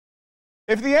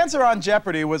If the answer on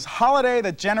Jeopardy was holiday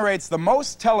that generates the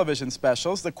most television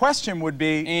specials, the question would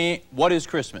be... What is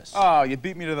Christmas? Oh, you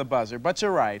beat me to the buzzer, but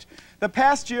you're right. The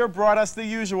past year brought us the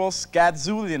usual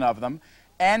scadzillion of them.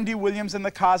 Andy Williams and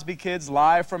the Cosby Kids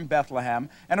live from Bethlehem,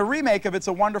 and a remake of It's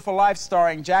a Wonderful Life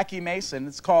starring Jackie Mason.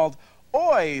 It's called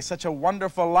Oi, Such a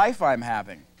Wonderful Life I'm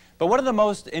Having. But one of the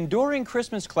most enduring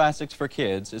Christmas classics for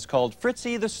kids is called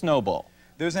FRITZI the Snowball.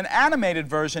 There's an animated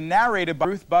version narrated by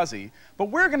Ruth Buzzy, but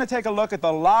we're going to take a look at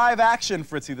the live-action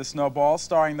FRITZI the Snowball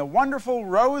starring the wonderful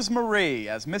Rose Marie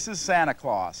as Mrs. Santa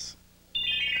Claus.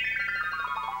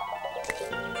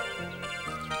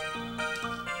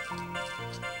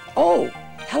 Oh,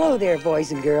 hello there,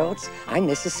 boys and girls. I'm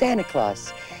Mrs. Santa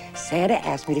Claus. Santa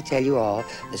asked me to tell you all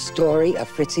the story of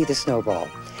FRITZI the Snowball.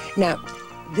 Now,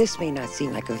 this may not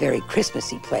seem like a very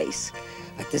Christmassy place,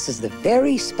 but this is the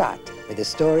very spot where the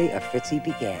story of FRITZI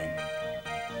began.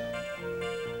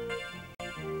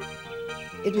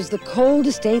 It was the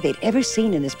coldest day they'd ever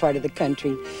seen in this part of the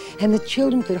country, and the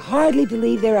children could hardly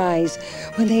believe their eyes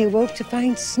when they awoke to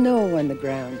find snow on the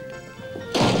ground.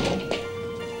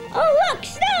 Oh, look,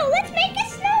 snow! Let's make a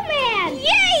snowman!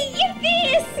 Yay!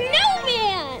 Yippee! A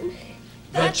snowman!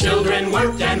 The children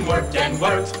worked and worked and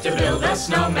worked to build a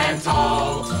snowman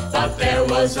tall, but there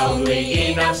was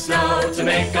only enough snow to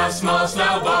make a small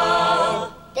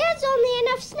snowball. There's only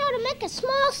enough snow to make a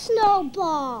small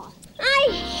snowball.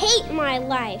 I hate my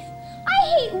life. I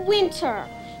hate winter.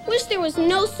 Wish there was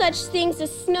no such things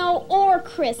as snow or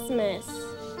Christmas.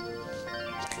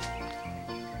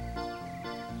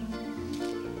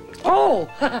 Oh,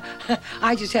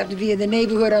 I just happened to be in the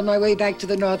neighborhood on my way back to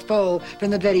the North Pole from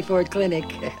the Betty Ford Clinic.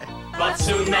 But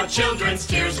soon the children's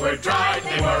tears were dried.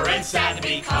 They weren't sad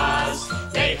because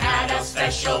they had a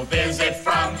special visit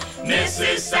from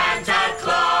Mrs. Santa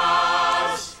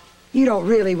Claus. You don't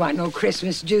really want no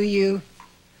Christmas, do you?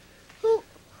 Who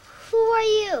are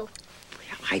you?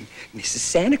 Well, I'm Mrs.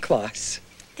 Santa Claus.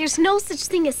 There's no such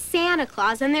thing as Santa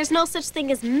Claus, and there's no such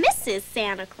thing as Mrs.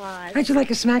 Santa Claus. How'd you like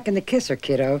a smack and the kisser,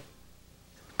 kiddo?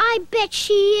 I bet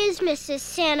she is Mrs.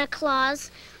 Santa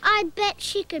Claus. I bet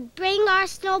she could bring our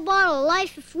snowball to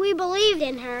life if we believed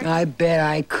in her. I bet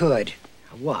I could.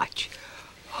 Watch.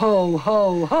 Ho,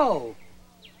 ho, ho.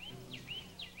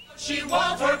 She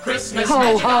won for Christmas Ho,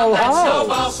 magic ho, on that ho.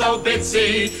 snowball so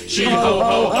bitsy. She ho,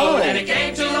 ho, ho, and it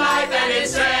came to life and it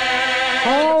said,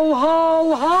 Ho,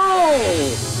 ho, ho.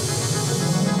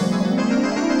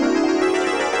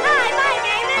 Hi, my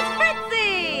name is Fritzi!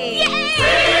 Yay!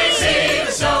 FRITZI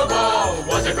the Snowball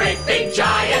was a great big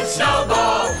giant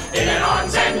snowball. It had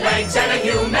arms and legs and a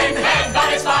human head,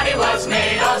 but its body was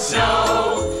made of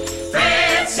snow.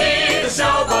 FRITZI the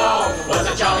Snowball was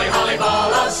a jolly holly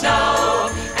ball of snow,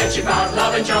 and she brought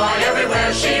love and joy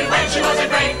everywhere she went. She was a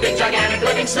great big gigantic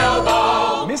living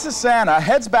snowball. Mrs. Santa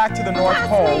heads back to the North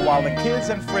Pole while the kids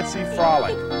and Fritzi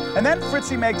frolic. And then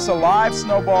Fritzi makes a live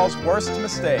snowball's worst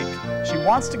mistake. She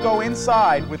wants to go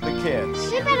inside with the kids.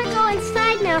 We better go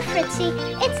inside now, Fritzi.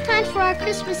 It's time for our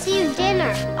Christmas Eve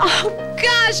dinner. Oh,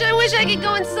 gosh, I wish I could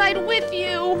go inside with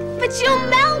you. But you'll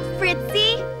melt,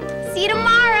 Fritzi. See you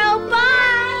tomorrow.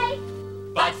 Bye.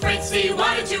 But Fritzi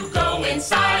wanted to go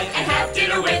inside and have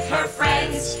dinner with her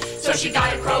friends. So she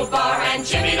got a crowbar and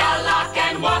jimmied a lock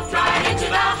and walked right into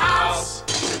the house.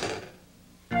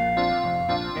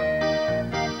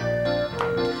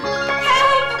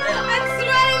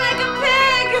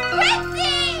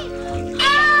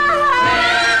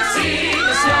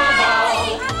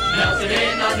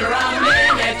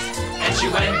 She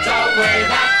went away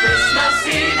that Christmas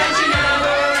Eve and she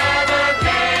never ever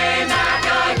came back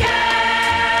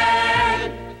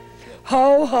again.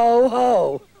 Ho, ho,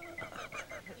 ho.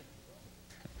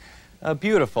 A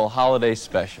beautiful holiday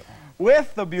special.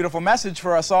 With a beautiful message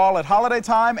for us all at holiday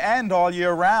time and all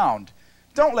year round.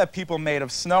 Don't let people made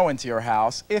of snow into your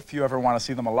house if you ever want to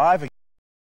see them alive again.